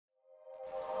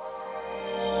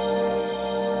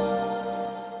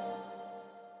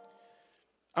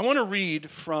I want to read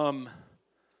from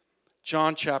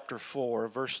John chapter 4,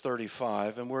 verse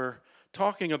 35, and we're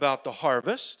talking about the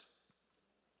harvest,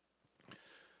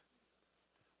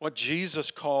 what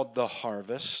Jesus called the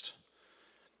harvest.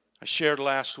 I shared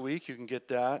last week. You can get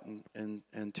that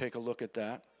and take a look at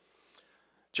that.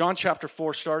 John chapter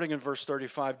 4, starting in verse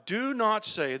 35, do not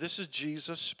say, this is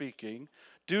Jesus speaking,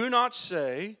 do not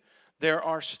say, there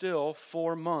are still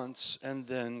 4 months and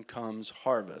then comes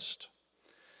harvest.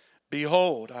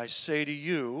 Behold, I say to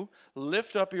you,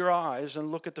 lift up your eyes and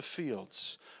look at the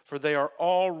fields, for they are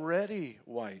already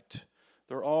white.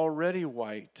 They're already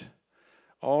white,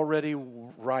 already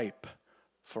ripe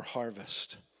for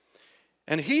harvest.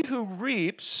 And he who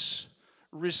reaps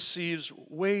receives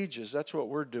wages. That's what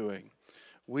we're doing.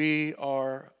 We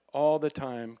are all the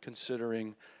time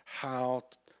considering how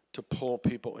to pull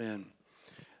people in.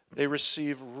 They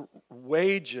receive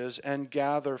wages and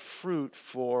gather fruit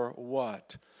for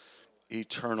what?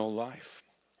 Eternal life.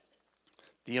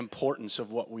 The importance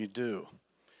of what we do.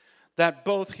 That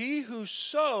both he who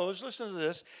sows, listen to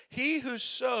this, he who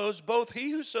sows, both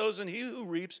he who sows and he who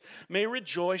reaps may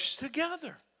rejoice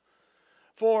together.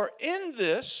 For in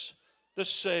this, the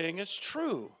saying is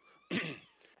true.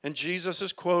 And Jesus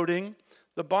is quoting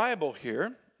the Bible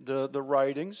here, the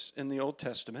writings in the Old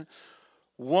Testament.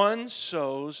 One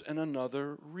sows and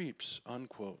another reaps,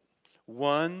 unquote.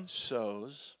 One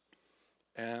sows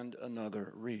and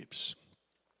another reaps.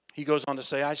 He goes on to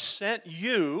say, I sent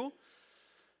you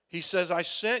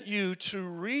to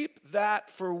reap that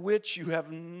for which you have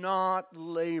not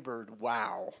labored.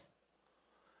 Wow.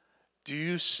 Do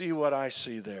you see what I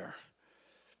see there?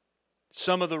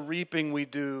 Some of the reaping we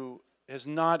do has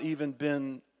not even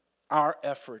been our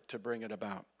effort to bring it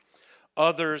about.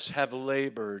 Others have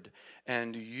labored,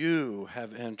 and you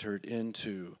have entered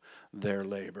into their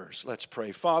labors. Let's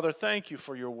pray. Father, thank you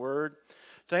for your word.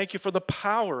 Thank you for the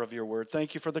power of your word.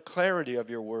 Thank you for the clarity of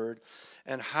your word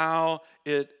and how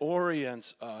it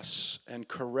orients us and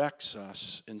corrects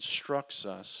us, instructs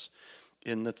us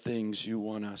in the things you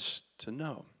want us to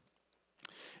know.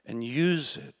 And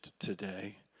use it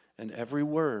today, and every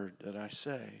word that I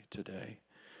say today,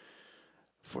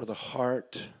 for the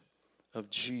heart of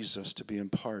Jesus to be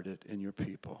imparted in your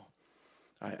people.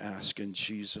 I ask in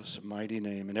Jesus' mighty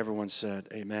name. And everyone said,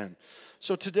 amen.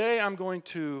 So today I'm going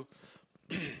to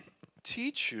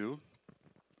teach you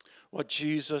what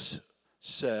Jesus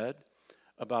said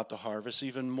about the harvest,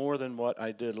 even more than what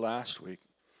I did last week.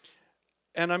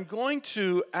 And I'm going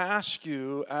to ask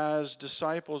you as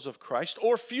disciples of Christ,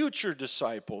 or future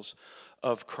disciples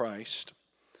of Christ,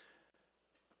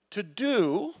 to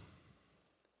do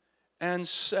and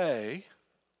say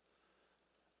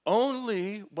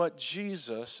only what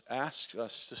Jesus asks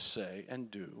us to say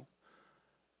and do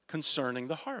concerning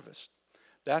the harvest.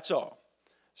 That's all.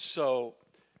 So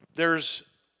there's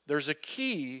a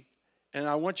key, and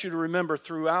I want you to remember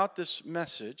throughout this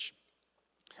message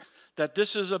that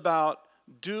this is about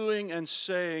doing and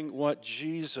saying what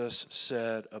Jesus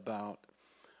said about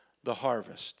the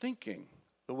harvest, thinking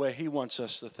the way he wants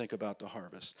us to think about the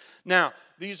harvest. Now,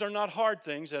 these are not hard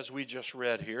things, as we just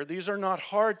read here. These are not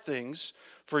hard things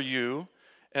for you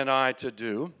and I to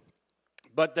do,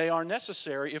 but they are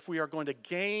necessary if we are going to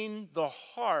gain the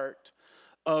heart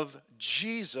of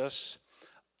Jesus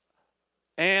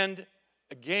and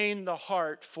gain the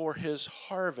heart for his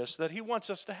harvest that he wants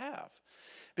us to have,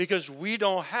 because we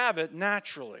don't have it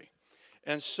naturally.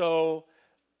 And so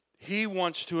he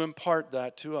wants to impart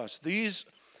that to us. These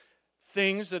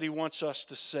things that he wants us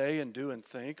to say and do and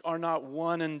think are not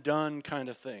one and done kind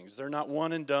of things. They're not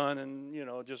one and done and,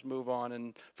 just move on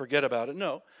and forget about it.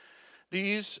 No.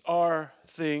 These are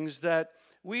things that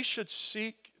we should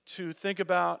seek to think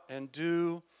about and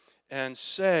do and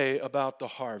say about the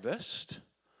harvest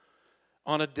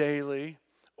on a daily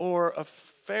or a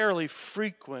fairly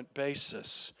frequent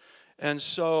basis. And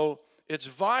so it's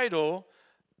vital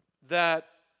that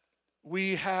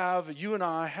you and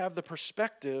I have the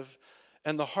perspective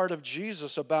and the heart of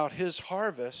Jesus about his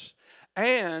harvest.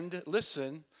 And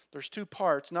listen, there's two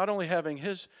parts, not only having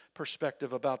his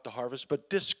perspective about the harvest, but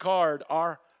discard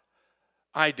our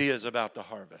ideas about the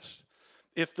harvest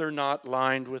if they're not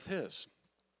lined with his.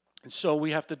 And so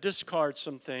we have to discard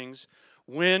some things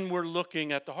when we're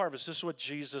looking at the harvest. This is what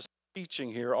Jesus is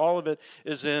teaching here. All of it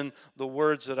is in the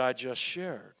words that I just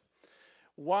shared.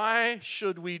 Why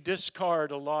should we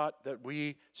discard a lot that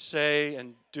we say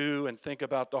and do and think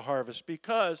about the harvest?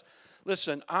 Because,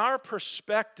 listen, our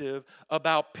perspective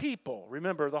about people,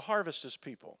 remember the harvest is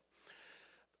people.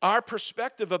 Our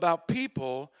perspective about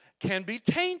people can be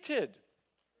tainted.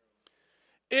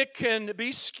 It can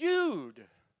be skewed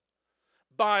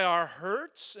by our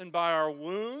hurts and by our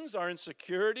wounds, our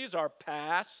insecurities, our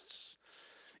pasts.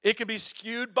 It can be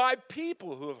skewed by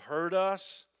people who have hurt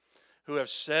us, who have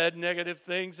said negative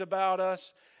things about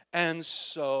us. And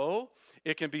so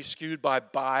it can be skewed by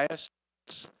bias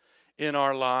in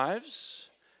our lives.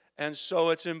 And so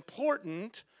it's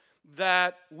important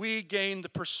that we gain the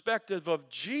perspective of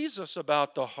Jesus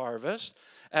about the harvest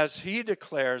as he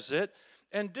declares it,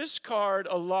 and discard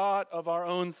a lot of our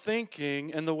own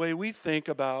thinking and the way we think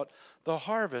about the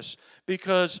harvest.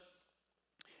 Because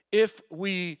if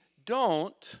we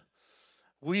don't,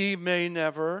 we may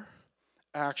never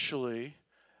actually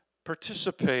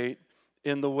participate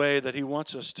in the way that he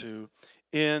wants us to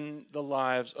in the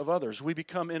lives of others. We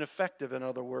become ineffective, in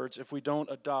other words, if we don't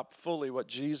adopt fully what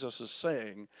Jesus is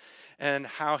saying and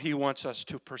how he wants us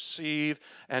to perceive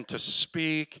and to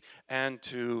speak and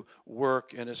to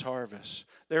work in his harvest.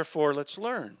 Therefore, let's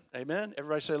learn. Amen?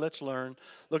 Everybody say, let's learn.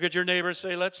 Look at your neighbor and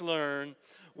say, let's learn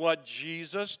what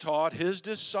Jesus taught his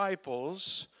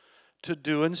disciples to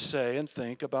do and say and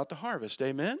think about the harvest.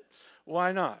 Amen?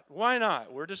 Why not? Why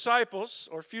not? We're disciples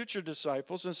or future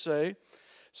disciples and say,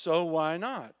 so why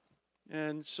not?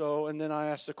 And then I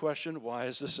ask the question, why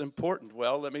is this important?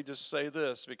 Well, let me just say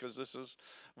this, because this is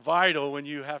vital when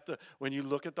you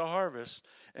look at the harvest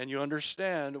and you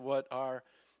understand what our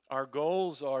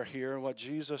goals are here and what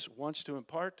Jesus wants to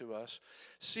impart to us.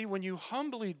 See, when you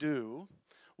humbly do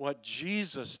what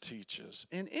Jesus teaches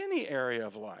in any area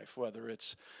of life, whether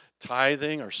it's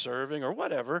tithing or serving or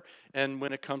whatever, and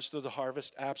when it comes to the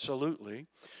harvest, absolutely.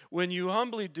 When you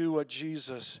humbly do what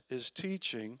Jesus is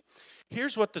teaching,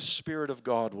 here's what the Spirit of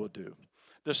God will do.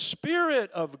 The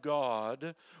Spirit of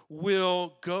God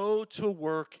will go to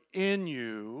work in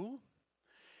you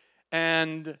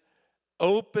and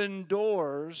open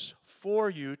doors for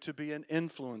you to be an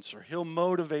influencer. He'll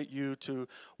motivate you to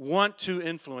want to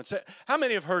influence. How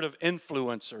many have heard of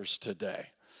influencers today?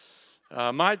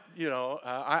 I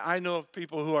know of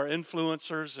people who are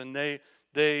influencers, and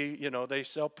they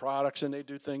sell products and they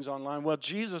do things online. Well,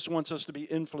 Jesus wants us to be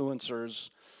influencers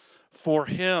for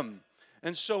him.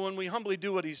 And so when we humbly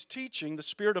do what he's teaching, the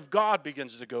Spirit of God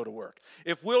begins to go to work.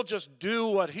 If we'll just do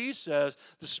what he says,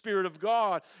 the Spirit of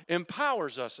God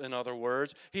empowers us, in other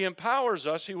words. He empowers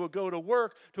us. He will go to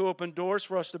work to open doors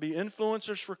for us to be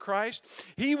influencers for Christ.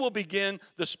 He will begin,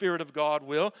 the Spirit of God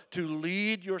will, to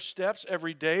lead your steps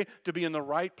every day, to be in the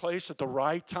right place at the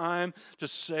right time, to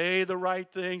say the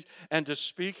right things, and to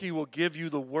speak. He will give you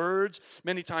the words,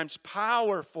 many times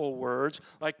powerful words,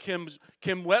 like Kim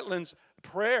Wetland's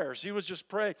prayers. He was just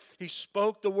praying. He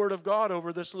spoke the word of God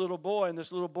over this little boy, and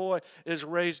this little boy is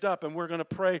raised up, and we're going to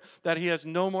pray that he has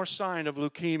no more sign of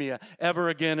leukemia ever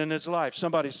again in his life.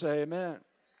 Somebody say amen.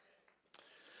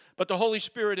 But the Holy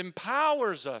Spirit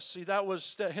empowers us. See, that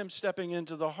was him stepping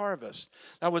into the harvest.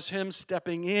 That was him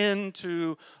stepping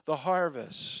into the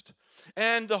harvest.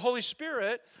 And the Holy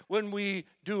Spirit, when we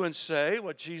do and say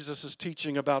what Jesus is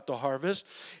teaching about the harvest,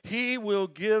 he will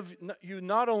give you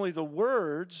not only the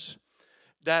words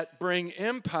that bring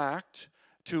impact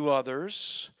to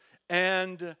others,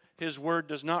 and his word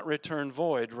does not return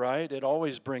void, right? It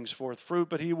always brings forth fruit,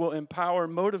 but he will empower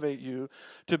and motivate you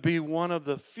to be one of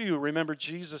the few. Remember,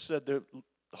 Jesus said the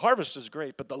harvest is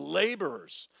great, but the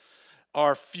laborers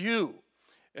are few.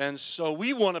 And so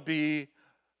we want to be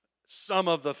some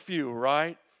of the few,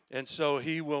 right? And so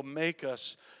he will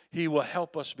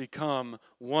help us become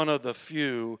one of the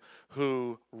few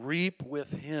who reap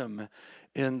with him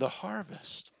in the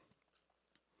harvest.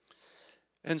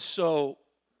 And so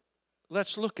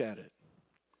let's look at it.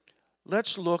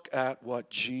 Let's look at what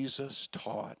Jesus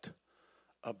taught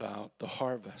about the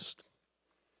harvest.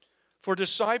 For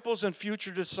disciples and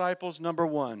future disciples, number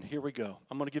one, here we go.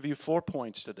 I'm going to give you 4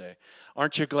 points today.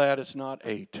 Aren't you glad it's not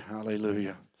 8?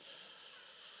 Hallelujah.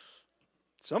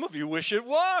 Some of you wish it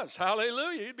was.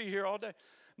 Hallelujah. You'd be here all day.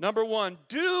 Number one,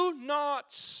 do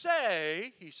not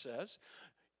say, he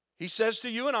says to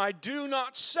you and I, do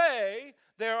not say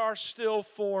there are still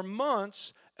 4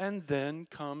 months and then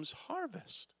comes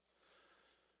harvest.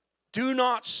 Do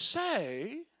not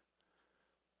say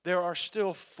there are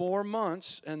still 4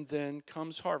 months and then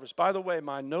comes harvest. By the way,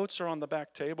 my notes are on the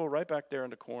back table, right back there in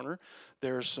the corner.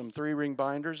 There's some 3-ring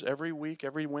binders every week,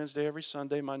 every Wednesday, every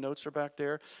Sunday. My notes are back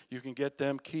there. You can get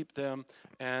them, keep them,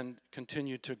 and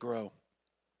continue to grow.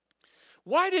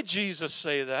 Why did Jesus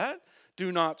say that?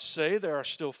 Do not say there are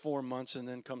still 4 months and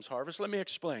then comes harvest. Let me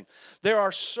explain. There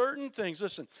are certain things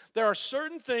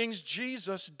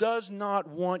Jesus does not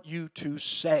want you to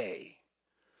say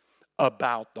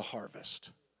about the harvest.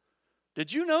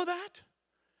 Did you know that?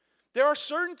 There are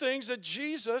certain things that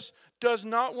Jesus does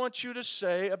not want you to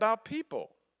say about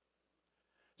people.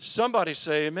 Somebody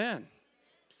say amen.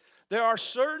 There are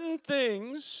certain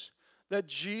things that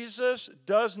Jesus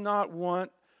does not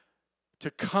want to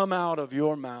come out of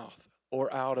your mouth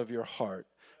or out of your heart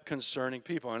concerning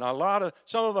people. And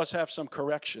some of us have some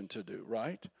correction to do,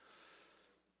 right?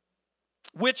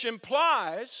 Which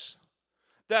implies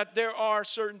that there are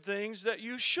certain things that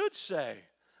you should say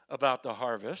about the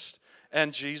harvest,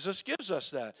 and Jesus gives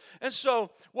us that. And so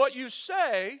what you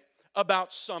say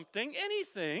about something,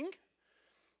 anything,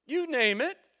 you name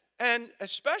it, and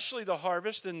especially the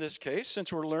harvest in this case,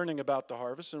 since we're learning about the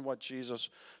harvest and what Jesus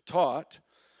taught,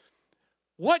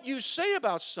 what you say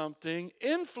about something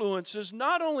influences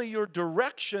not only your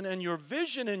direction and your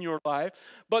vision in your life,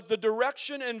 but the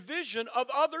direction and vision of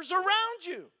others around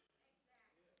you.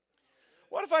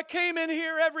 What if I came in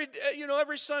here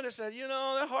every Sunday and said,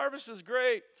 the harvest is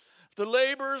great. The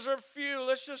laborers are few.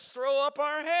 Let's just throw up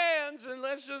our hands and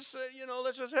let's just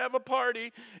have a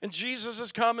party. And Jesus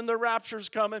is coming, the rapture's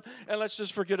coming, and let's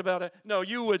just forget about it. No,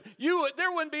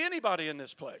 there wouldn't be anybody in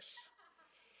this place.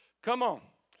 Come on.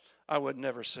 I would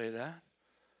never say that.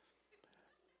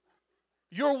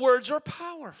 Your words are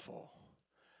powerful.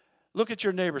 Look at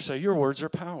your neighbor, say, your words are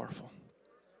powerful.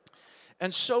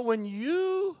 And so when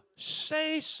you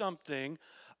say something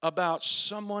about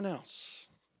someone else,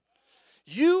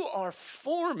 you are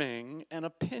forming an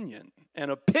opinion,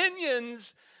 and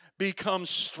opinions become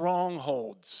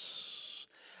strongholds.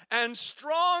 And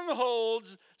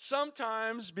strongholds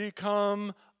sometimes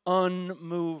become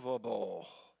unmovable.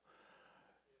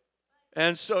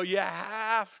 And so you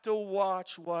have to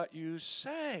watch what you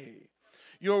say.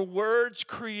 Your words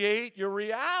create your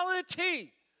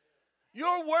reality.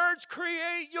 Your words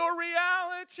create your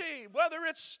reality,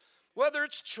 whether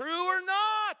it's true or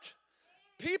not.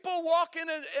 People walk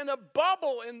in a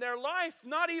bubble in their life,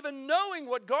 not even knowing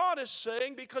what God is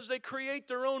saying because they create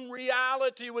their own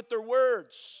reality with their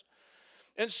words.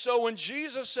 And so when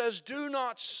Jesus says, do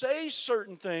not say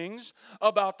certain things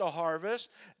about the harvest,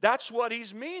 that's what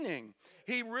he's meaning.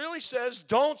 He really says,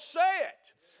 don't say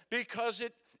it, because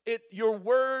your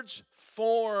words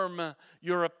form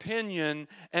your opinion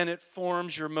and it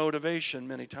forms your motivation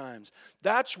many times.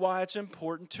 That's why it's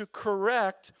important to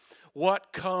correct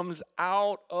what comes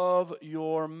out of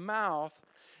your mouth.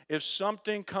 If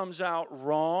something comes out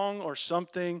wrong or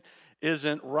something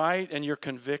isn't right and you're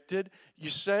convicted, you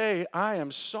say, I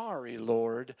am sorry,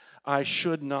 Lord, I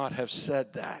should not have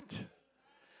said that.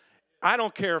 I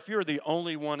don't care if you're the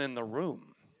only one in the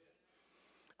room.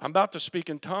 I'm about to speak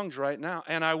in tongues right now,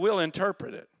 and I will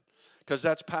interpret it, because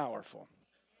that's powerful.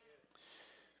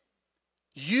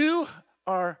 You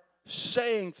are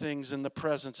saying things in the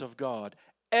presence of God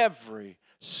every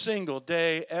single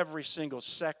day, every single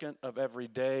second of every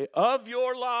day of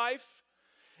your life,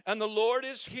 and the Lord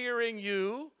is hearing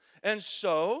you, and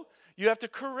so you have to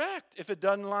correct if it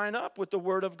doesn't line up with the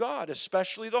Word of God,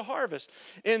 especially the harvest.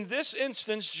 In this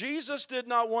instance, Jesus did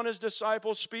not want his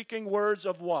disciples speaking words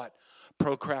of what?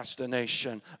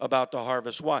 Procrastination about the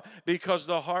harvest. Why? Because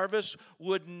the harvest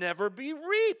would never be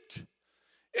reaped.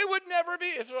 It would never be,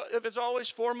 if it's always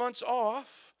 4 months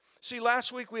off. See,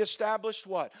 last week we established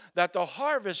what? That the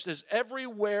harvest is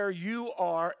everywhere you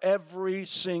are every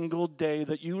single day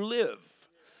that you live.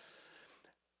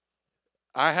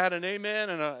 I had an amen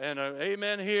and an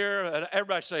amen here.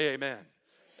 Everybody say amen.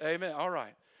 Amen. All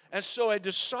right. And so a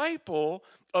disciple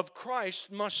of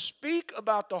Christ must speak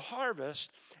about the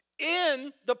harvest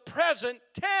in the present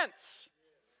tense.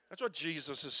 That's what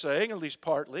Jesus is saying, at least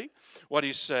partly what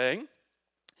he's saying.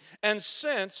 And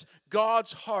sense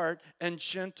God's heart and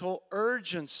gentle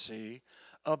urgency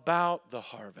about the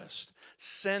harvest.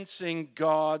 Sensing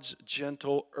God's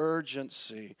gentle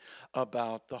urgency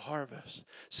about the harvest.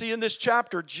 See, in this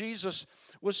chapter, Jesus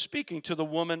was speaking to the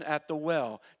woman at the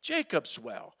well, Jacob's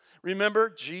well. Remember,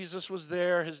 Jesus was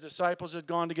there. His disciples had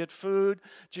gone to get food.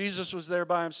 Jesus was there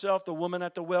by himself. The woman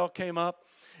at the well came up,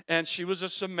 and she was a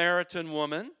Samaritan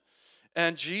woman.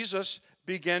 And Jesus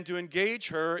began to engage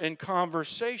her in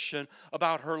conversation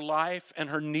about her life and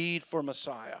her need for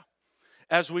Messiah.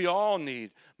 As we all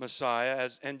need Messiah,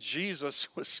 and Jesus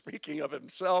was speaking of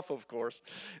himself, of course.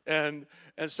 And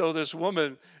so this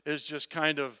woman is just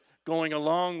kind of going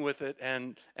along with it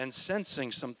and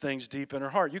sensing some things deep in her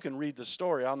heart. You can read the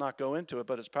story. I'll not go into it,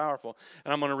 but it's powerful.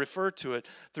 And I'm going to refer to it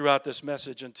throughout this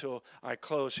message until I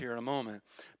close here in a moment.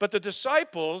 But the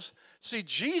disciples, see,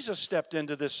 Jesus stepped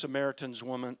into this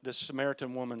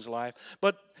Samaritan woman's life,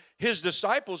 but his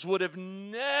disciples would have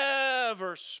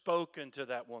never spoken to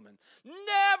that woman.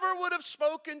 Never would have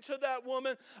spoken to that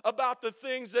woman about the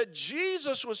things that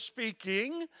Jesus was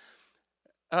speaking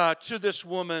to this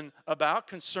woman about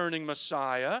concerning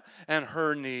Messiah and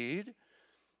her need.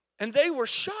 And they were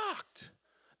shocked.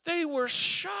 They were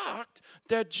shocked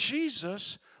that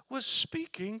Jesus was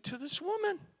speaking to this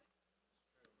woman.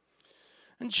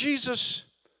 And Jesus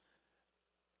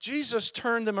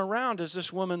turned them around as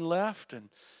this woman left, and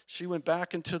she went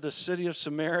back into the city of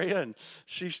Samaria, and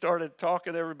she started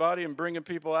talking to everybody and bringing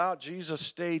people out. Jesus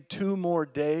stayed 2 more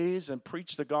days and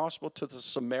preached the gospel to the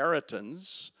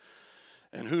Samaritans.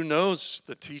 And who knows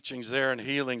the teachings there and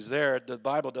healings there. The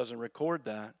Bible doesn't record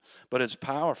that, but it's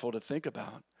powerful to think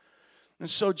about. And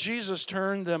so Jesus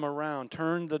turned them around,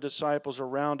 turned the disciples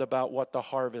around about what the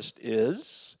harvest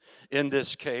is in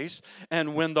this case,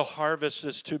 and when the harvest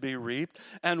is to be reaped,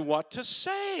 and what to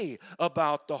say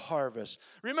about the harvest.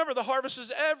 Remember, the harvest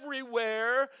is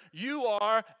everywhere you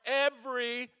are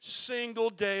every single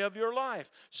day of your life.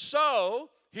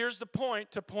 So, here's the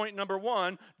point to point number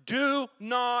 1. Do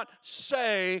not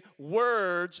say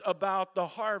words about the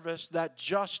harvest that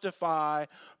justify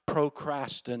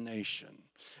procrastination.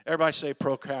 Everybody say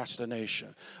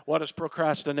procrastination. What does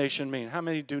procrastination mean? How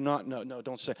many do not know? No,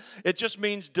 don't say. It just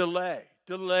means delay.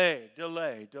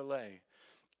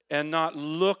 And not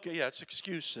look, it's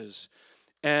excuses.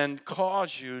 And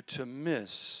cause you to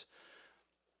miss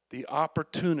the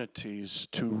opportunities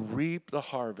to reap the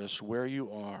harvest where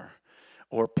you are,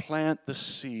 or plant the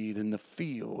seed in the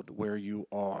field where you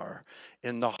are,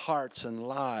 in the hearts and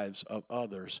lives of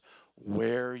others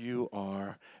where you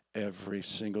are every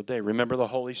single day. Remember the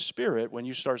Holy Spirit, when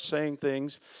you start saying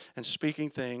things and speaking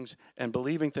things and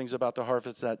believing things about the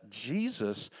harvest that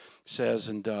Jesus says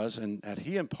and does and that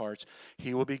He imparts,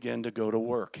 He will begin to go to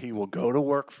work. He will go to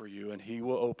work for you, and He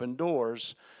will open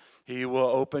doors. He will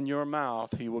open your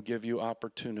mouth. He will give you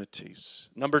opportunities.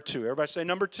 Number 2. Everybody say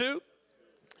number 2.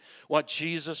 What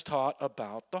Jesus taught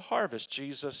about the harvest.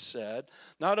 Jesus said,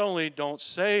 not only don't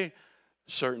say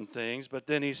certain things, but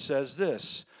then He says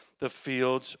this: the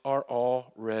fields are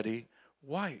already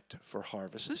white for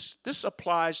harvest. This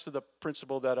applies to the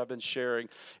principle that I've been sharing.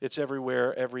 It's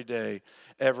everywhere, every day.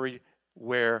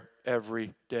 Everywhere,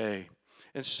 every day.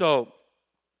 And so,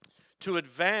 to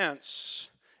advance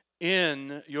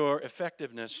in your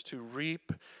effectiveness to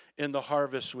reap in the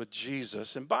harvest with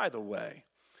Jesus, and by the way,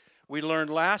 we learned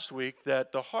last week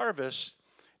that the harvest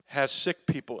has sick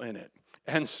people in it.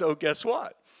 And so guess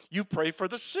what? You pray for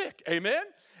the sick. Amen?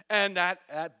 And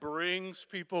that brings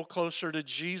people closer to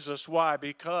Jesus. Why?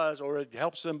 Or it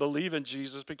helps them believe in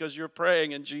Jesus because you're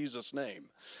praying in Jesus' name.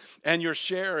 And you're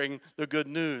sharing the good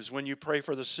news when you pray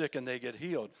for the sick and they get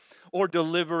healed. Or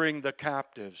delivering the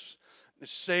captives,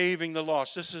 saving the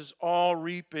lost. This is all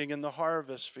reaping in the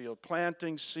harvest field,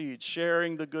 planting seeds,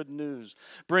 sharing the good news,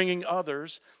 bringing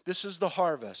others. This is the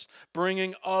harvest,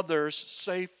 bringing others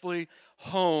safely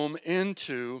home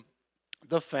into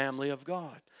the family of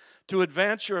God. To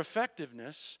advance your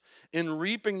effectiveness in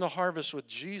reaping the harvest with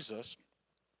Jesus,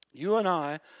 you and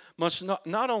I must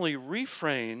not only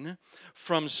refrain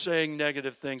from saying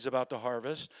negative things about the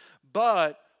harvest,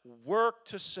 but work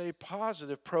to say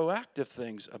positive, proactive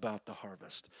things about the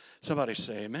harvest. Somebody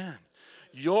say amen.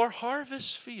 Your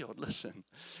harvest field, listen,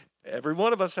 every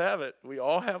one of us have it. We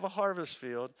all have a harvest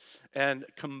field. And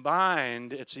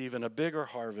combined, it's even a bigger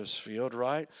harvest field,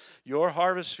 right? Your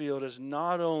harvest field is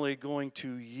not only going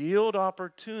to yield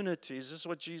opportunities. This is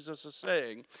what Jesus is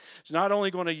saying. It's not only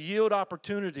going to yield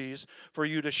opportunities for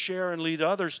you to share and lead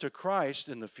others to Christ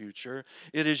in the future.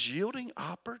 It is yielding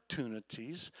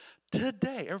opportunities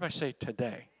today. Everybody say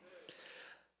today.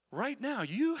 Right now,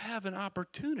 you have an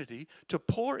opportunity to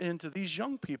pour into these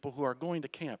young people who are going to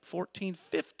camp, 14,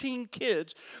 15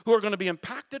 kids who are going to be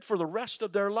impacted for the rest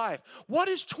of their life. What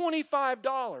is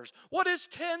 $25? What is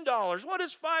 $10? What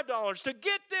is $5 to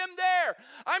get them there?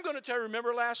 I'm going to tell you,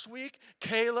 remember last week,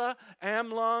 Kayla,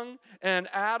 Amlung, and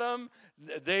Adam,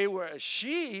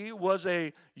 she was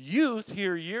a youth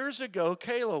here years ago,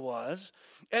 Kayla was,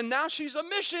 and now she's a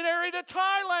missionary to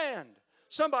Thailand.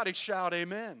 Somebody shout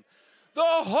amen. The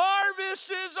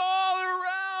harvest is all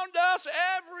around us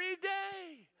every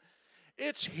day.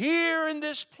 It's here in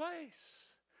this place.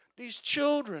 These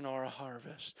children are a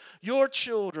harvest. Your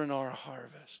children are a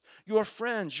harvest. Your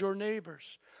friends, your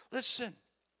neighbors. Listen,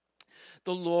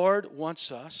 the Lord wants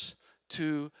us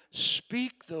to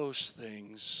speak those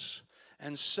things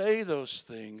and say those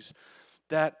things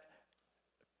that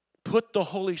put the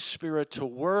Holy Spirit to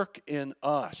work in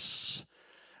us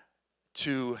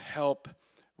to help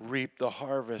reap the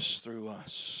harvest through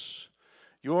us.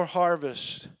 Your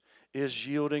harvest is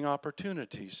yielding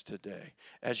opportunities today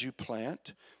as you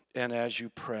plant and as you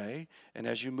pray and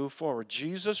as you move forward.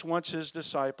 Jesus wants His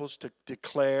disciples to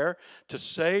declare,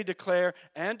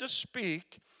 and to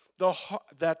speak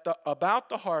about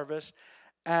the harvest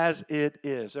as it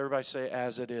is. Everybody say,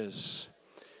 as it is.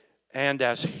 And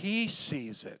as he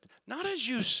sees it. Not as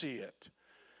you see it.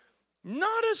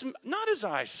 Not as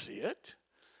I see it.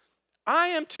 I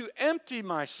am to empty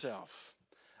myself.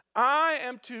 I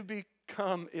am to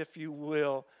become, if you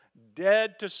will,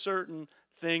 dead to certain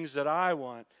things that I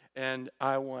want, and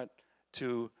I want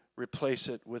to replace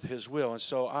it with his will. And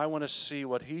so I want to see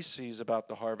what he sees about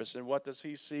the harvest. And what does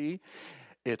he see?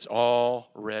 It's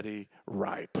already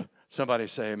ripe. Somebody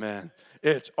say amen.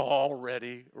 It's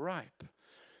already ripe.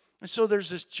 And so there's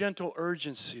this gentle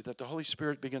urgency that the Holy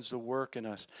Spirit begins to work in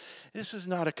us. This is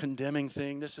not a condemning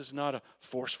thing. This is not a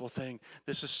forceful thing.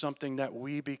 This is something that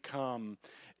we become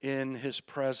in his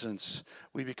presence.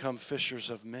 We become fishers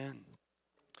of men.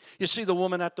 You see, the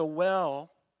woman at the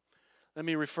well, let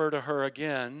me refer to her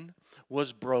again,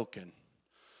 was broken.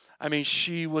 I mean,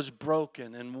 she was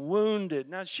broken and wounded.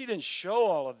 Now, she didn't show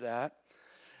all of that.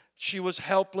 She was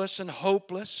helpless and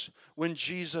hopeless when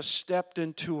Jesus stepped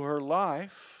into her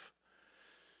life.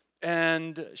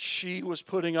 And she was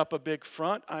putting up a big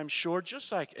front, I'm sure,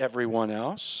 just like everyone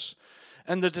else.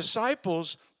 And the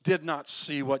disciples did not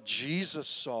see what Jesus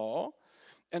saw.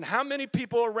 And how many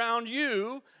people around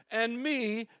you and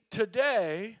me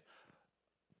today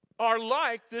are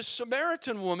like this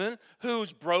Samaritan woman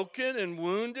who's broken and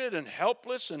wounded and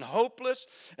helpless and hopeless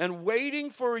and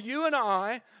waiting for you and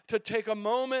I to take a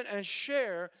moment and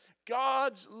share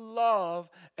God's love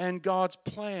and God's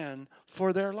plan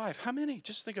for their life. How many?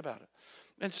 Just think about it.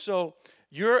 And so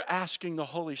you're asking the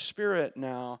Holy Spirit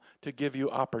now to give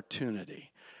you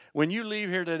opportunity. When you leave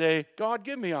here today, God,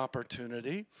 give me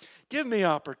opportunity. Give me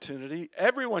opportunity.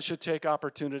 Everyone should take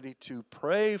opportunity to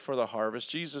pray for the harvest.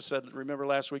 Jesus said, remember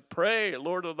last week, pray,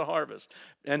 Lord of the harvest.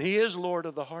 And he is Lord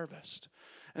of the harvest.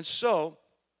 And so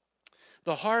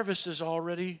the harvest is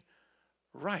already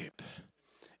ripe.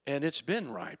 And it's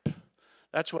been ripe.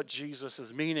 That's what Jesus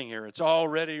is meaning here. It's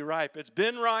already ripe. It's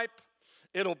been ripe.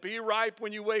 It'll be ripe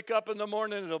when you wake up in the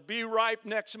morning. It'll be ripe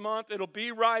next month. It'll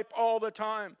be ripe all the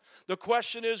time. The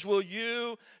question is, will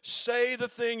you say the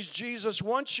things Jesus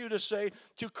wants you to say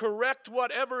to correct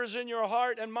whatever is in your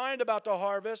heart and mind about the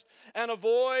harvest and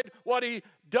avoid what he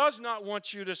does not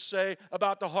want you to say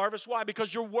about the harvest? Why?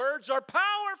 Because your words are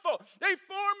powerful. They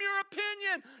form your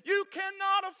opinion. You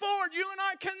and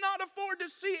I cannot afford to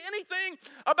see anything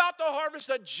about the harvest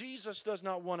that Jesus does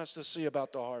not want us to see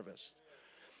about the harvest.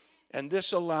 And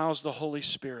this allows the Holy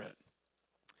Spirit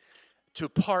to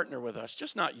partner with us.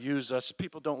 Just not use us.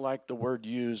 People don't like the word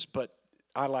use, but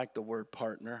I like the word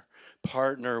partner.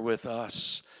 Partner with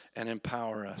us and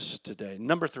empower us today.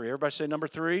 Number 3. Everybody say number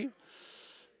 3.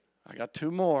 I got 2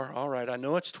 more. All right, I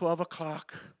know it's 12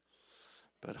 o'clock,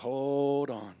 but hold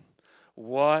on.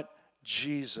 What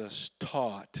Jesus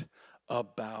taught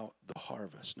about the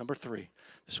harvest. Number 3.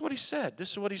 This is what he said.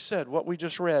 This is what he said, what we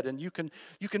just read. And you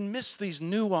can miss these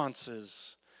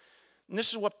nuances. And this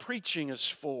is what preaching is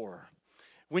for.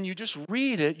 When you just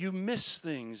read it, you miss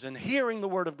things. And hearing the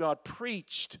word of God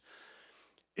preached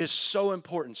is so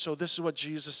important. So this is what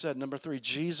Jesus said. Number 3,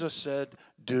 Jesus said,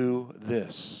 do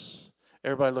this.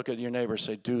 Everybody look at your neighbor and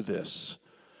say, do this.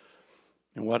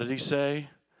 And what did he say?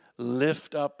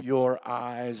 Lift up your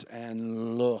eyes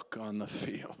and look on the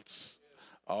fields.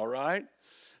 All right?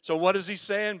 So what is he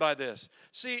saying by this?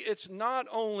 See, it's not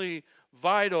only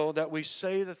vital that we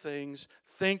say the things,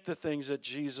 think the things that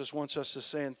Jesus wants us to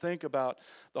say and think about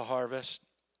the harvest,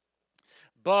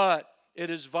 but it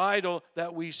is vital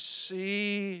that we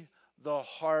see the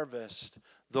harvest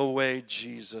the way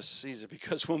Jesus sees it.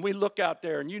 Because when we look out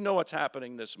there, and you know what's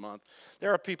happening this month,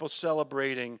 there are people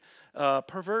celebrating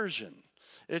perversion.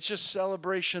 It's just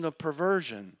celebration of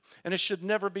perversion, and it should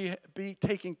never be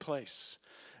taking place.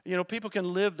 You know, people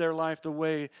can live their life the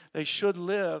way they should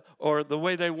live or the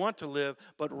way they want to live,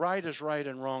 but right is right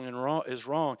and wrong is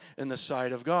wrong in the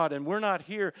sight of God. And we're not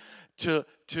here to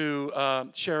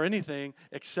share anything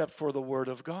except for the Word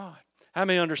of God. How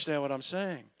many understand what I'm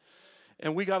saying?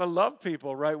 And we got to love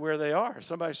people right where they are.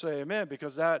 Somebody say amen,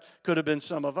 because that could have been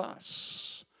some of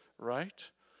us, right?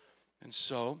 And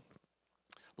so,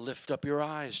 lift up your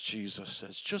eyes, Jesus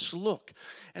says. Just look.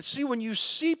 And see, when you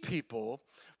see people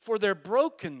for their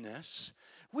brokenness,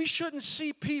 we shouldn't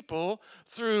see people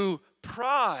through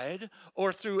pride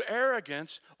or through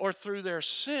arrogance or through their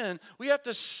sin. We have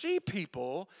to see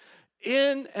people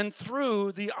in and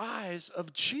through the eyes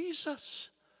of Jesus.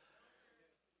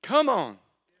 Come on.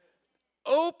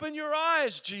 Open your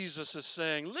eyes, Jesus is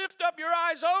saying. Lift up your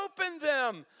eyes, open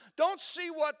them. Don't see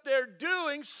what they're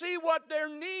doing, see what they're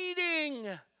needing.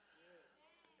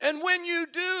 And when you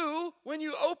do, when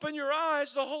you open your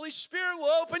eyes, the Holy Spirit will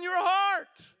open your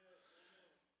heart.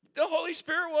 the Holy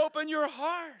Spirit will open your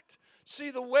heart. See,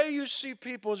 the way you see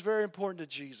people is very important to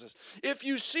Jesus. If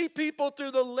you see people through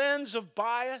the lens of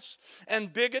bias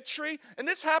and bigotry, and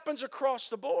this happens across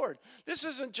the board. This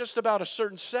isn't just about a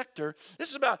certain sector.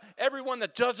 This is about everyone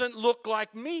that doesn't look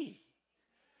like me.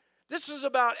 This is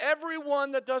about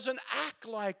everyone that doesn't act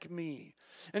like me.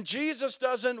 And Jesus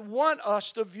doesn't want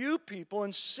us to view people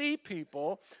and see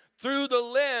people through the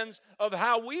lens of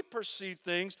how we perceive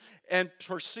things and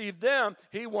perceive them.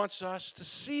 He wants us to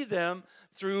see them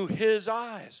through His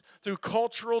eyes. Through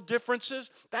cultural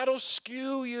differences, that'll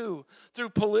skew you. Through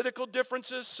political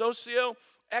differences,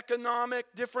 socioeconomic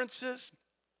differences.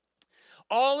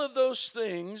 All of those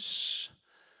things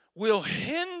will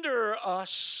hinder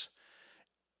us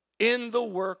in the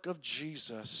work of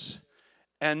Jesus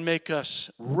and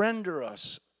render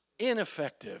us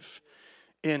ineffective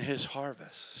in His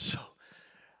harvest. So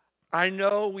I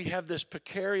know we have this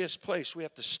precarious place. We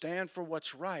have to stand for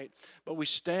what's right, but we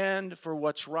stand for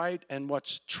what's right and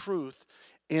what's truth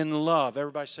in love.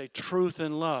 Everybody say truth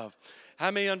and love. How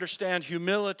many understand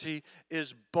humility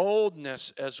is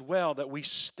boldness as well, that we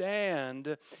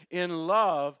stand in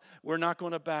love. We're not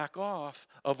going to back off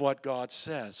of what God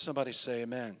says. Somebody say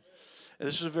amen. And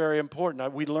this is very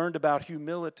important. We learned about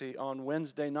humility on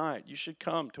Wednesday night. You should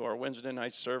come to our Wednesday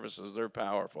night services. They're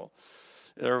powerful.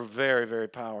 They're very, very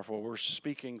powerful. We're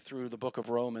speaking through the book of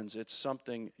Romans. It's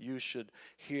something you should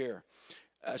hear.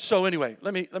 So anyway,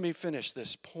 let me finish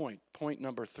this point. Point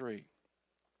number 3.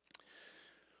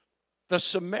 The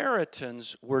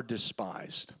Samaritans were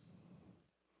despised.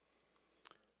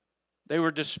 They were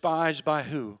despised by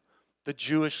who? The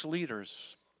Jewish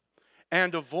leaders.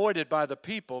 And avoided by the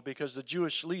people because the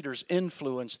Jewish leaders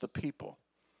influenced the people.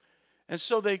 And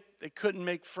so they couldn't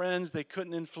make friends, they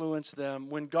couldn't influence them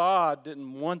when God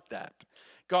didn't want that.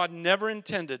 God never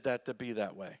intended that to be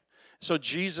that way. So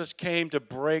Jesus came to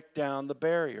break down the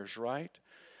barriers, right?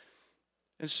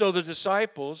 And so the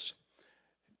disciples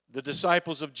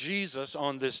of Jesus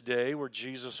on this day where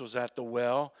Jesus was at the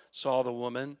well, saw the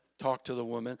woman, talked to the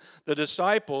woman. The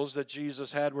disciples that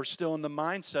Jesus had were still in the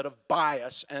mindset of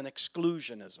bias and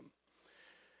exclusionism.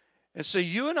 And so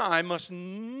you and I must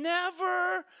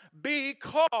never be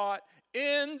caught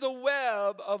in the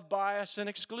web of bias and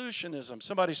exclusionism.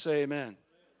 Somebody say amen.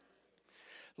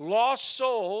 Lost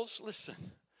souls,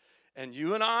 listen, and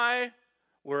you and I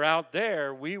were out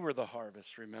there. We were the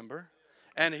harvest, remember?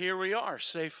 And here we are,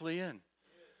 safely in.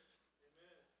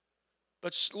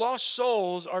 But lost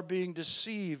souls are being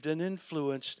deceived and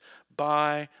influenced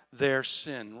by their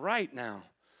sin right now.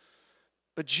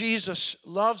 But Jesus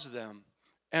loves them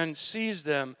and sees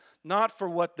them not for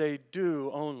what they do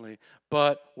only,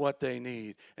 but what they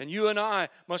need. And you and I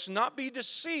must not be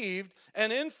deceived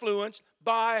and influenced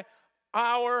by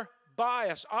our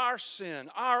bias, our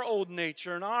sin, our old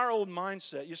nature, and our old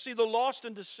mindset. You see, the lost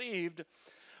and deceived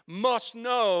must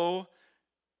know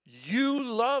you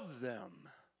love them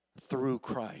through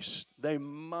Christ. They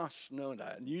must know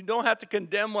that. You don't have to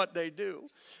condemn what they do.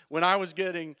 When I was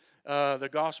getting the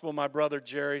gospel, my brother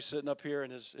Jerry sitting up here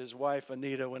and his wife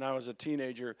Anita, when I was a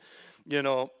teenager,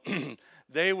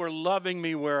 they were loving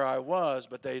me where I was,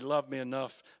 but they loved me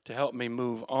enough to help me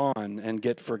move on and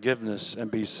get forgiveness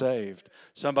and be saved.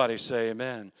 Somebody say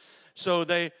amen. So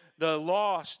the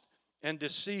lost and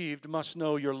deceived must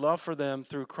know your love for them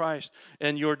through Christ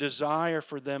and your desire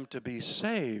for them to be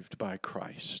saved by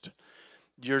Christ.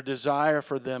 Your desire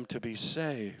for them to be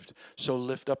saved. So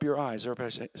lift up your eyes.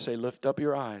 Everybody say lift up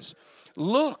your eyes.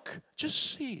 Look,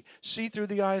 just see. See through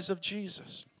the eyes of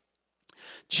Jesus.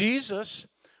 Jesus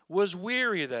was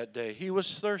weary that day. He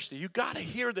was thirsty. You got to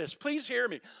hear this. Please hear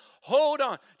me. Hold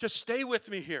on. Just stay with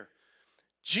me here.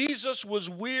 Jesus was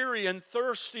weary and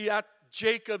thirsty at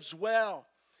Jacob's well.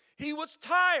 He was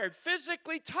tired,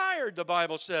 physically tired, the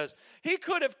Bible says. He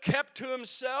could have kept to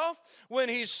himself when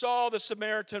he saw the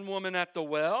Samaritan woman at the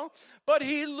well, but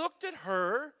he looked at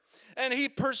her and he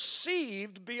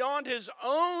perceived beyond his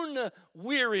own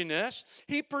weariness,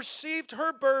 he perceived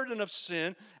her burden of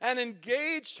sin and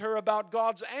engaged her about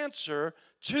God's answer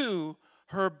to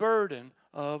her burden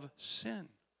of sin.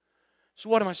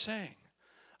 So what am I saying?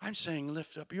 I'm saying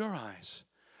lift up your eyes.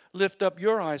 Lift up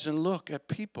your eyes and look at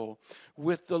people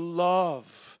with the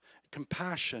love,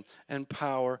 compassion, and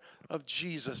power of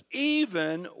Jesus,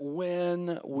 even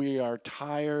when we are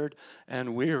tired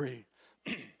and weary.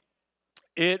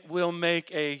 It will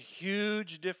make a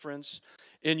huge difference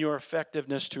in your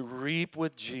effectiveness to reap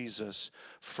with Jesus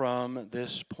from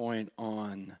this point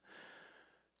on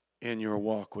in your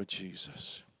walk with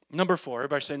Jesus. Number 4,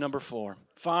 everybody say number 4.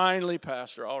 Finally,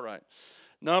 Pastor, all right.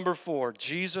 Number 4,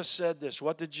 Jesus said this.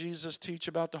 What did Jesus teach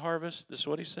about the harvest? This is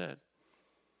what he said.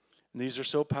 And these are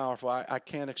so powerful. I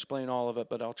can't explain all of it,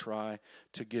 but I'll try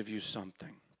to give you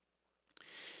something.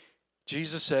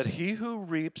 Jesus said, he who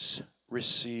reaps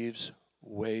receives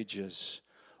wages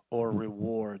or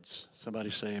rewards.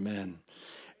 Somebody say amen.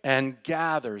 And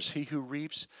gathers. He who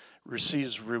reaps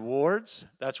receives rewards.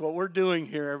 That's what we're doing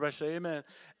here. Everybody say amen.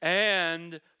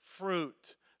 And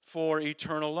fruit for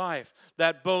eternal life.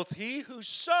 That both he who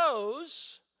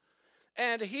sows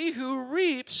and he who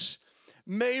reaps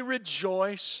may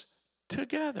rejoice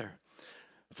together.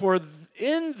 For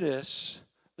in this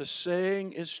the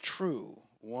saying is true.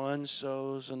 One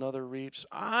sows, another reaps.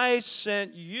 I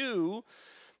sent you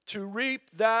to reap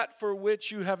that for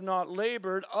which you have not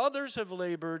labored. Others have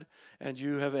labored, and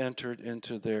you have entered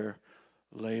into their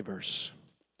labors.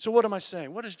 So what am I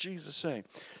saying? What is Jesus saying?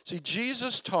 See,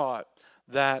 Jesus taught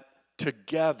that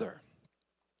together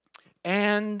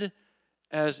and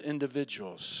as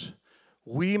individuals,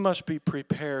 we must be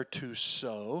prepared to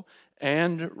sow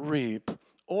and reap,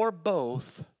 or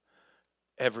both,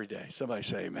 every day. Somebody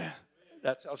say amen.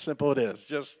 That's how simple it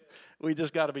is. We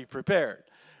just got to be prepared.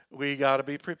 We got to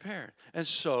be prepared. And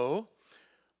so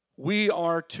we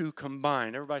are to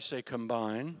combine, everybody say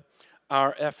combine,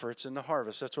 our efforts in the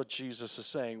harvest. That's what Jesus is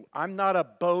saying. I'm not a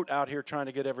boat out here trying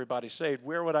to get everybody saved.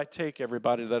 Where would I take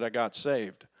everybody that I got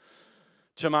saved?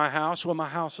 To my house? Well, my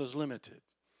house is limited.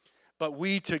 But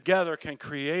we together can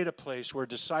create a place where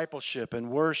discipleship and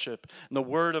worship and the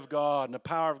Word of God and the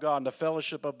power of God and the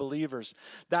fellowship of believers,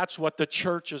 that's what the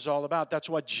church is all about. That's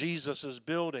what Jesus is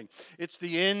building. It's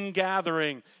the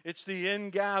ingathering. It's the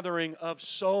ingathering of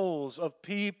souls, of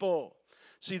people.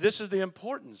 See, this is the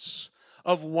importance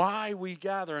of why we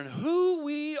gather and who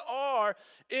we are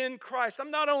in Christ. I'm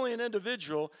not only an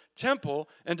individual, temple,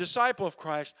 and disciple of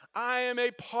Christ. I am a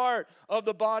part of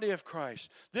the body of Christ.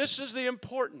 This is the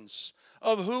importance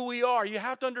of who we are. You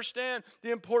have to understand the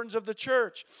importance of the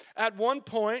church. At one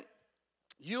point,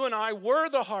 you and I were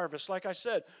the harvest, like I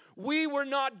said. We were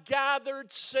not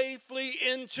gathered safely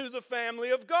into the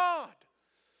family of God.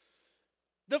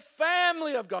 The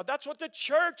family of God. That's what the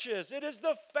church is. It is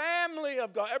the family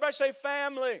of God. Everybody say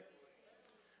family.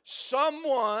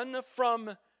 Someone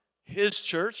from his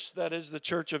church, that is the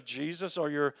church of Jesus, or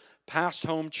your past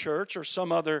home church, or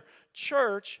some other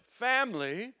church,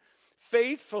 family,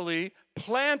 faithfully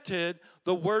planted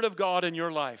the Word of God in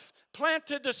your life.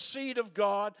 Planted the seed of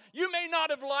God. You may not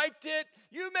have liked it.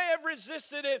 You may have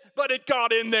resisted it, but it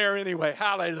got in there anyway.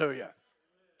 Hallelujah.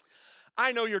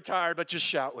 I know you're tired, but just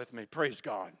shout with me. Praise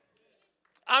God.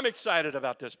 I'm excited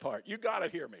about this part. You got to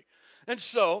hear me. And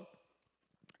so,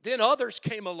 then others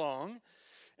came along,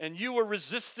 and you were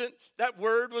resistant. That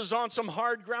word was on some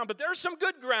hard ground, but there's some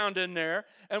good ground in there.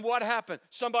 And what happened?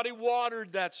 Somebody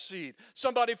watered that seed.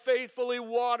 Somebody faithfully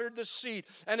watered the seed,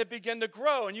 and it began to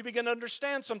grow, and you began to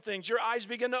understand some things. Your eyes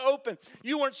began to open.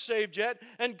 You weren't saved yet,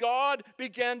 and God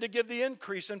began to give the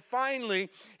increase. And finally,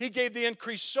 He gave the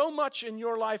increase so much in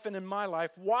your life and in my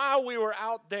life while we were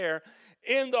out there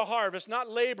in the harvest,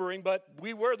 not laboring, but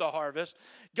we were the harvest.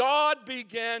 God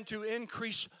began to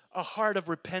increase a heart of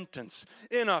repentance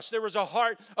in us. There was a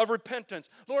heart of repentance.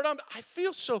 Lord, I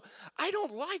feel so, I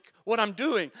don't like what I'm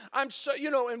doing. I'm so,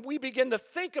 and we begin to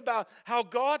think about how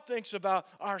God thinks about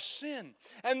our sin.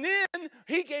 And then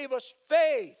He gave us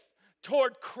faith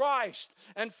toward Christ,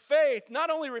 and faith,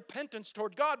 not only repentance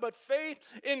toward God, but faith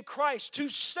in Christ to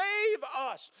save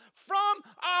us from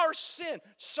our sin.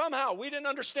 Somehow, we didn't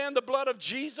understand the blood of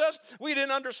Jesus. We didn't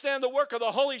understand the work of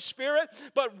the Holy Spirit,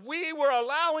 but we were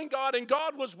allowing God, and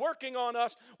God was working on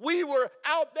us. We were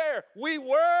out there. We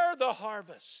were the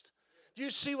harvest. Do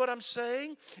you see what I'm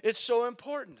saying? It's so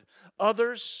important.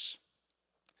 Others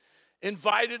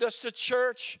invited us to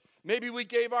church. Maybe we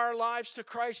gave our lives to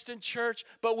Christ in church,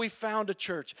 but we found a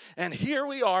church. And here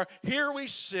we are, here we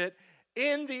sit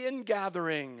in the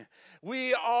ingathering.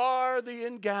 We are the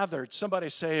ingathered. Somebody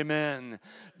say amen.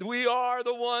 We are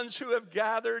the ones who have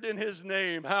gathered in His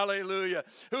name. Hallelujah.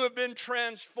 Who have been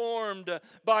transformed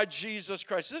by Jesus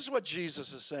Christ. This is what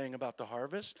Jesus is saying about the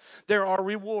harvest. There are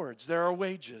rewards. There are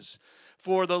wages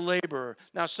for the laborer.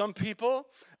 Now, some people,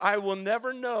 I will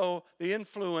never know the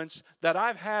influence that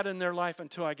I've had in their life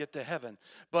until I get to heaven.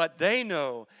 But they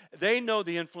know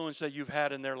the influence that you've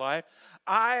had in their life.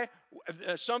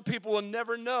 Some people will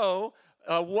never know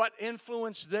what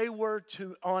influence they were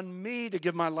on me to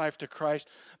give my life to Christ.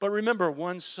 But remember,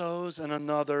 one sows and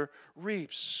another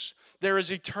reaps. There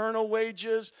is eternal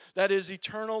wages, that is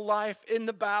eternal life in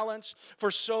the balance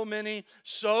for so many.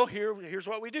 So here's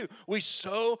what we do. We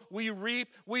sow, we reap,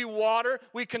 we water.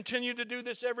 We continue to do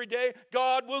this every day.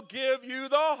 God will give you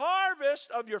the harvest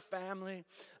of your family,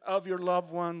 of your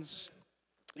loved ones,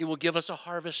 He will give us a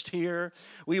harvest here.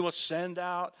 We will send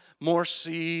out more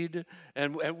seed.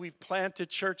 And we've planted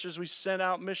churches. We sent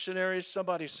out missionaries.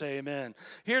 Somebody say amen.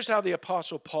 Here's how the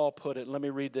Apostle Paul put it. Let me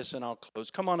read this and I'll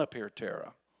close. Come on up here,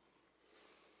 Tara.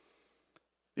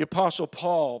 The Apostle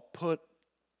Paul put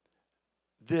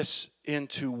this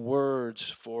into words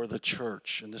for the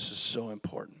church. And this is so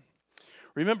important.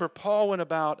 Remember, Paul went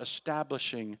about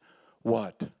establishing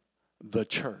what? The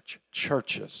church.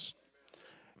 Churches.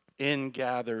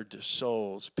 Ingathered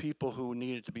souls, people who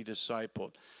needed to be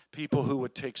discipled, people who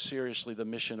would take seriously the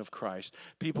mission of Christ,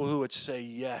 people who would say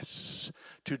yes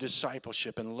to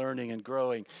discipleship and learning and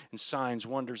growing in signs,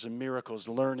 wonders, and miracles,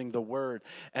 learning the word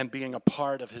and being a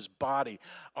part of his body.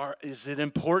 Is it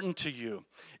important to you?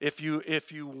 If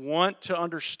you want to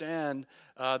understand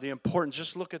the importance,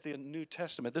 just look at the New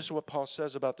Testament. This is what Paul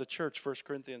says about the church, 1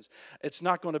 Corinthians. It's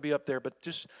not going to be up there, but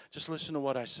just listen to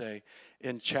what I say.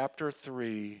 In chapter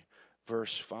 3,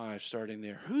 verse 5, starting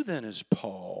there. Who then is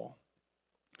Paul?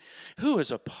 Who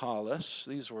is Apollos?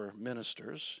 These were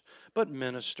ministers, but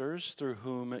ministers through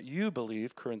whom you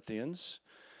believe, Corinthians,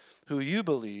 who you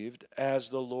believed as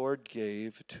the Lord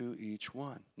gave to each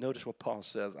one. Notice what Paul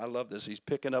says. I love this. He's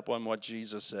picking up on what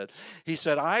Jesus said. He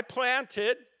said, I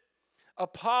planted,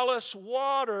 Apollos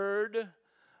watered,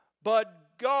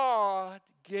 but God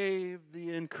gave the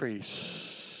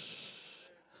increase.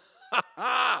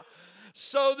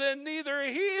 So then neither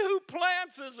he who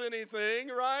plants is anything,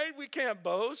 right? We can't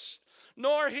boast.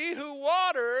 Nor he who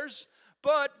waters,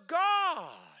 but God.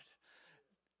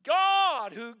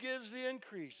 God who gives the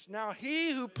increase. Now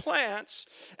he who plants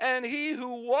and he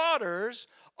who waters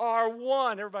are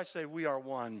one. Everybody say, we are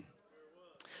one.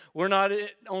 We're not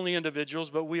only individuals,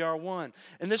 but we are one.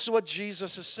 And this is what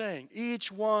Jesus is saying. Each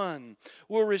one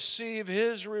will receive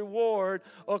his reward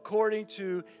according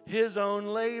to his own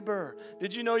labor.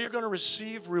 Did you know you're going to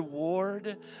receive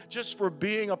reward just for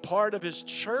being a part of his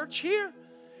church here?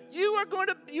 You are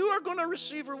going to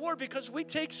receive reward because we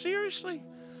take seriously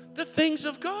the things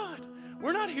of God.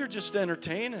 We're not here just to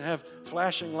entertain and have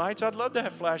flashing lights. I'd love to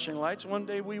have flashing lights. One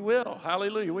day we will.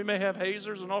 Hallelujah. We may have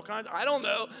hazers and all kinds. I don't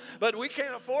know. But we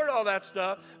can't afford all that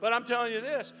stuff. But I'm telling you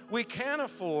this. We can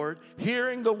afford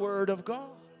hearing the word of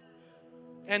God.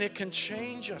 And it can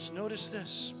change us. Notice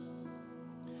this.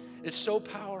 It's so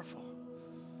powerful.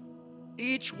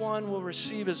 Each one will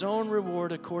receive his own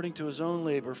reward according to his own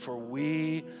labor. For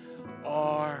we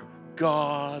are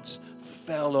God's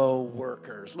fellow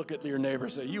workers. Look at your neighbor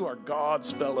and say, you are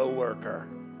God's fellow worker.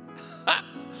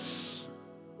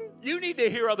 You need to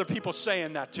hear other people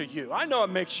saying that to you. I know it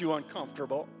makes you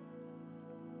uncomfortable.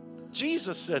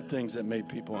 Jesus said things that made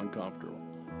people uncomfortable.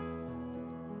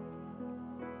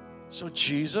 So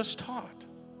Jesus taught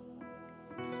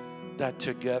that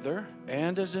together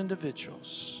and as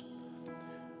individuals,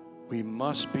 we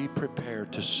must be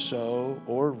prepared to sow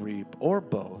or reap or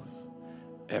both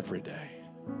every day.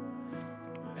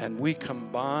 And we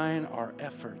combine our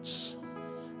efforts.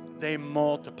 They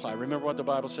multiply. Remember what the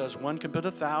Bible says. One can put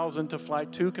 1,000 to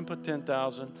flight. Two can put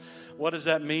 10,000. What does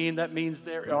that mean? That means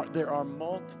there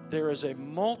is a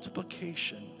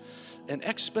multiplication, an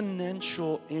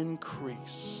exponential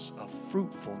increase of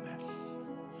fruitfulness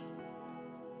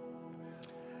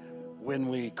when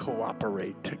we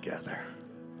cooperate together.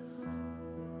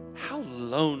 How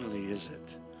lonely is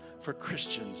it for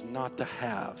Christians not to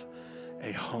have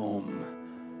a home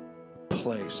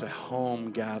place, a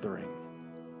home gathering?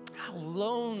 How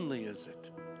lonely is it?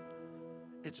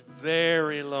 It's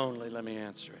very lonely. Let me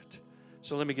answer it.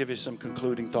 So let me give you some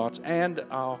concluding thoughts, and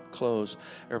I'll close.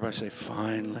 Everybody say,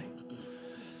 finally.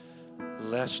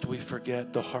 Lest we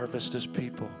forget, the harvest is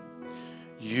people.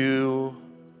 You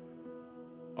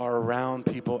are around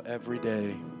people every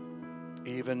day.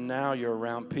 Even now you're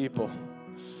around people.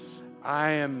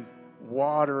 I am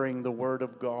watering the word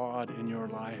of God in your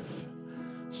life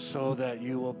so that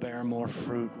you will bear more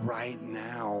fruit right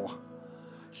now.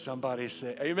 Somebody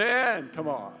say, amen. Come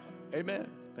on. Amen.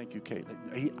 Thank you,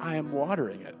 Caitlin. I am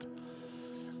watering it.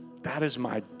 That is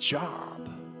my job.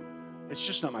 It's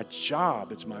just not my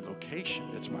job. It's my vocation.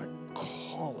 It's my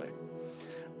calling.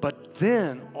 But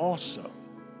then also,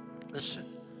 listen,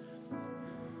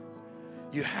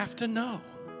 you have to know.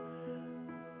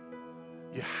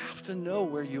 You have to know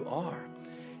where you are.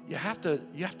 You have to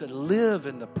live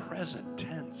in the present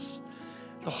tense.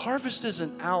 The harvest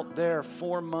isn't out there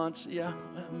 4 months. Yeah,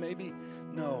 maybe.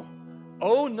 No.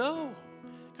 Oh, no.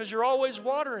 Because you're always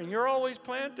watering. You're always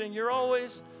planting. You're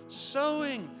always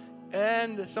sowing.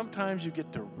 And sometimes you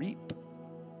get to reap.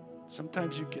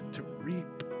 Sometimes you get to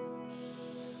reap.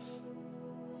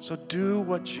 So do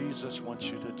what Jesus wants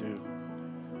you to do.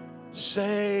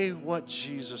 Say what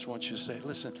Jesus wants you to say.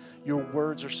 Listen, your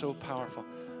words are so powerful.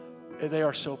 They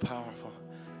are so powerful.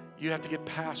 You have to get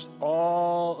past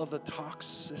all of the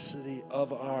toxicity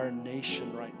of our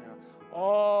nation right now.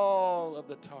 All of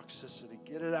the toxicity.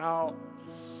 Get it out.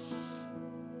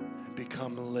 And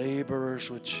become laborers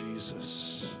with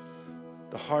Jesus.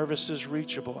 The harvest is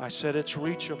reachable. I said it's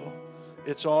reachable.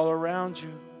 It's all around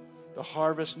you. The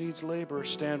harvest needs laborers.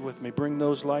 Stand with me. Bring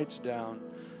those lights down,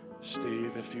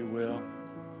 Steve, if you will.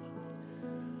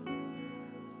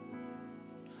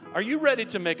 Are you ready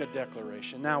to make a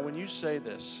declaration? Now, when you say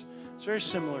this, it's very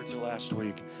similar to last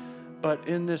week, but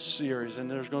in this series, and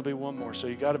there's going to be one more, so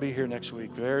you got to be here next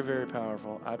week. Very, very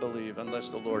powerful, I believe, unless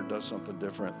the Lord does something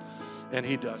different, and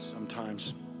He does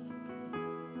sometimes.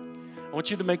 I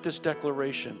want you to make this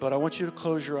declaration, but I want you to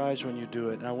close your eyes when you do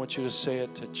it, and I want you to say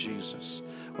it to Jesus.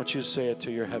 I want you to say it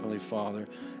to your Heavenly Father.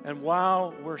 And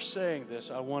while we're saying this,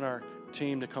 I want our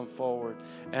team to come forward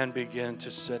and begin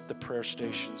to set the prayer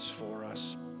stations for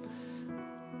us.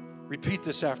 Repeat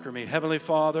this after me. Heavenly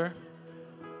Father,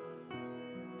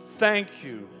 thank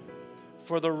you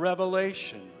for the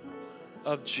revelation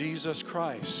of Jesus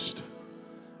Christ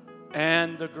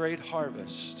and the great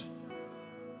harvest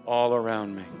all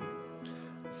around me.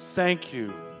 Thank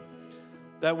you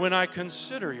that when I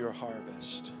consider your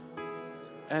harvest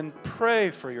and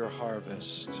pray for your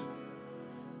harvest,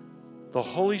 the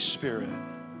Holy Spirit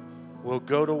will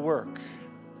go to work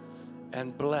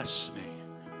and bless me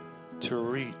to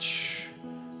reach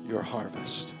your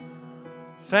harvest.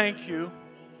 Thank you,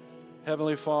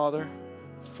 Heavenly Father,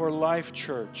 for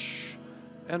LifeChurch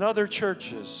and other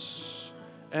churches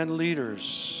and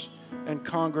leaders and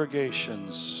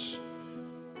congregations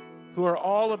who are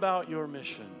all about your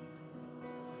mission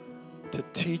to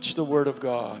teach the Word of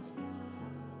God,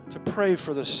 to pray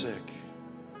for the sick,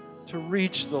 to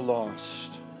reach the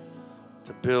lost,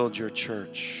 to build your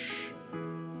church.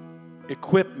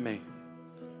 Equip me,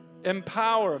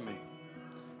 empower me,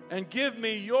 and give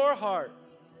me your heart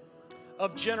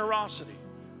of generosity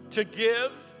to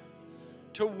give,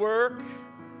 to work,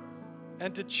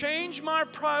 and to change my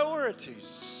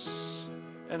priorities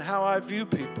and how I view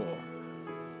people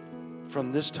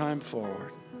from this time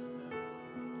forward.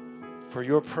 For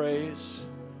your praise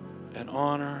and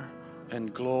honor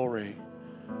and glory,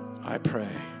 I pray.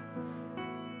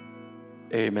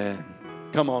 Amen.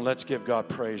 Come on, let's give God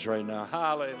praise right now.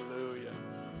 Hallelujah.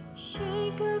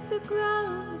 Shake up the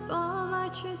ground of all my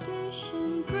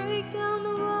tradition. Break down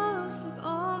the walls of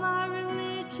all my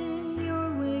religion.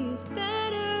 Your way is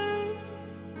better.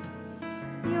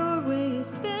 Your way is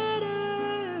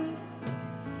better.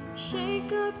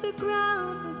 Shake up the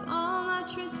ground of all my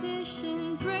tradition.